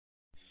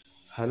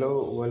Hello,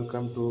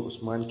 welcome to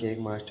Usman cake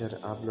master.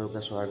 आप लोगों का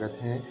स्वागत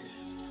है।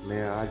 मैं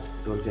आज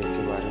रोल केक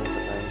के बारे में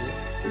बताएंगे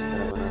किस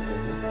तरह बनाते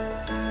हैं।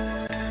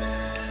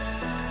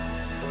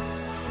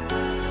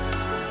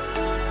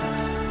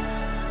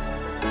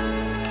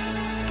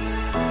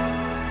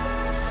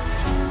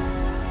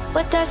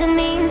 What does it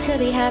mean to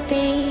be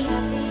happy?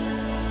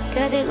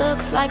 'Cause it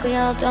looks like we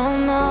all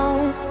don't know.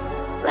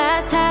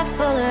 Glass half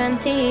full or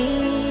empty,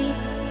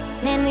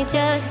 and we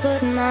just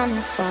putting on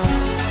the show.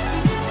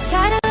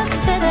 Try to look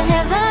to the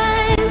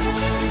heavens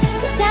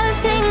to tell us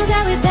things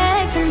that we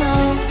beg to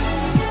know.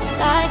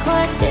 Like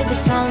what did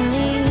this all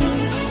mean?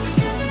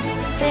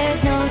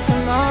 There's no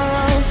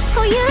tomorrow.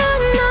 Oh, you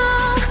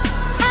know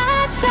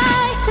I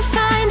try to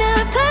find a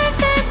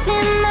purpose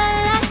in my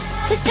life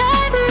to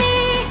drive me,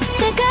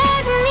 to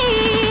guide me.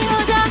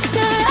 Oh,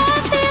 doctor, I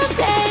feel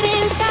dead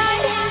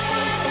inside.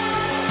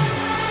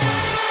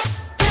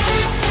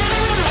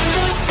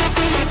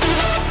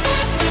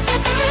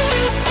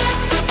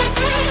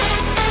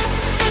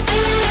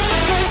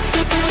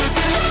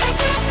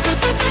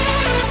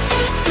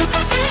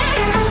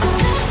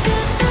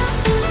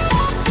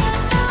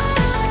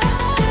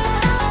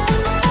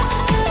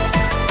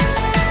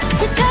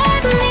 To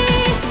drive me,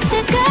 to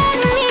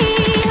guide me.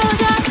 Oh,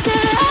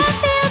 doctor, I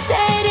feel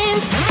dead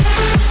inside.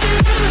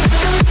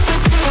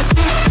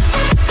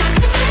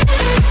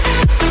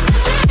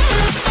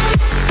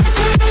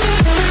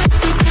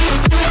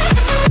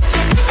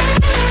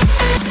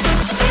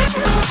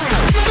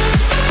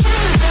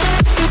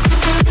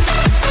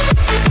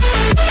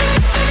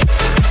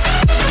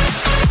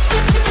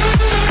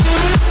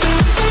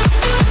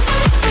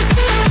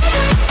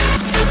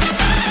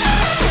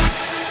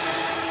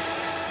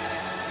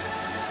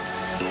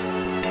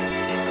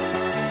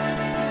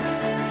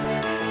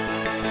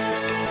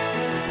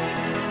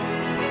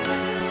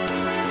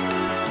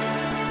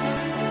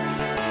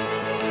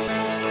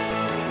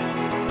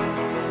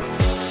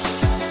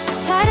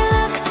 Try to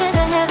look to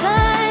the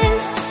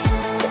heavens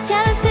to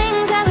tell us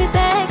things that we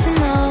beg to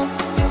know.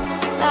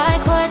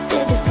 Like what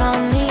did this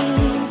all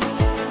mean?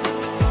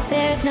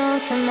 There's no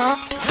tomorrow.